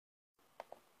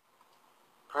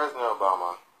President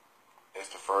Obama is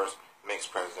the first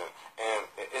mixed president, and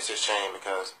it's a shame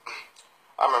because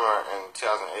I remember in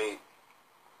 2008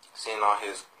 seeing all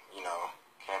his,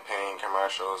 campaign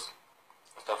commercials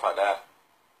and stuff like that.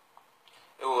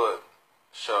 It would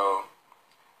show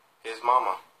his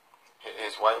mama,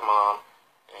 his white mom,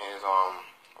 and his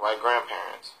white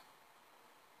grandparents,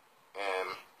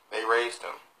 and they raised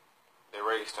him.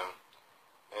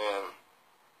 And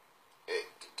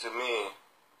to me,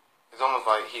 it's almost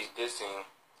like he's dissing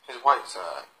his white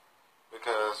side,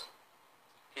 because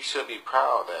he should be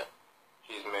proud that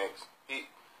he's mixed.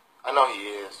 I know he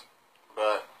is,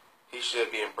 but he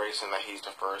should be embracing that he's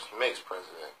the first mixed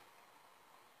president.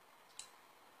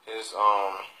 He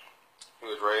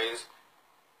was raised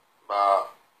by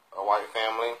a white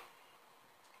family,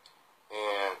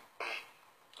 and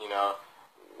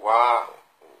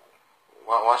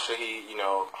why should he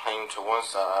claim to one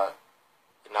side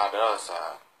and not the other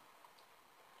side?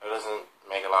 It doesn't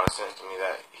make a lot of sense to me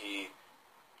that he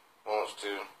wants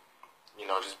to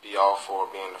just be all for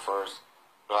being the first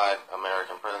black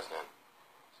American president.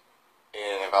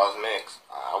 And if I was mixed,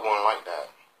 I wouldn't like that,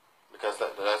 because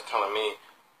that's telling me,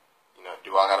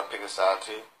 do I gotta pick a side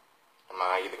too? Am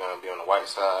I either gonna be on the white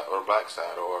side or the black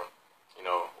side, or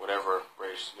whatever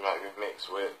race you might be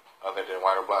mixed with, other than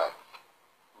white or black?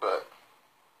 But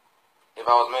if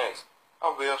I was mixed, I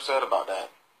would be upset about that.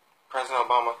 President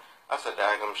Obama, that's a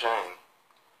daggum shame.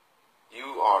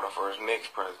 You are the first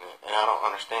mixed president, and I don't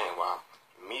understand why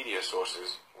media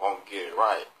sources won't get it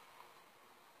right.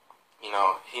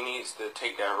 He needs to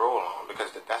take that role on,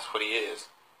 because that's what he is.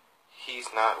 He's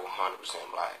not 100%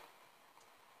 black.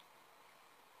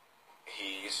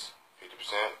 He's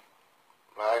 50%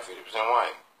 black, 50%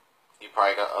 white. He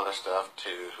probably got other stuff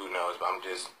too, who knows, but I'm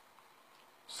just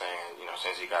saying,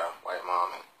 since he got a white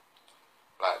mom and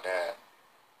black dad.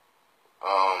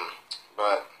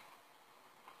 But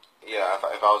yeah,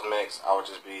 if I was mixed, I would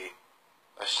just be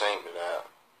ashamed of that.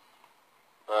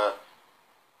 But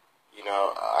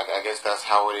I guess that's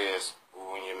how it is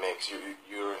when you're mixed.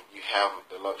 You have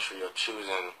the luxury of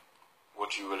choosing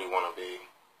what you really want to be,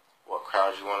 what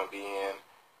crowd you want to be in,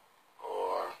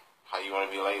 or how you want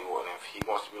to be labeled. And if he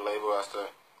wants to be labeled as the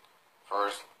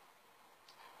first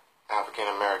African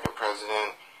American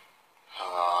president,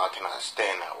 I cannot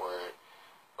stand that word.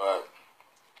 But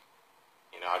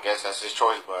I guess that's his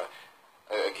choice. But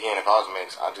again, if I was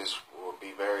mixed, I just would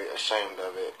be very ashamed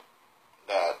of it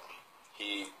that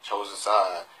he chose a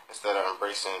side instead of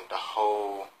embracing the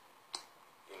whole,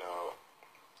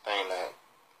 thing that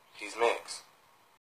he's mixed.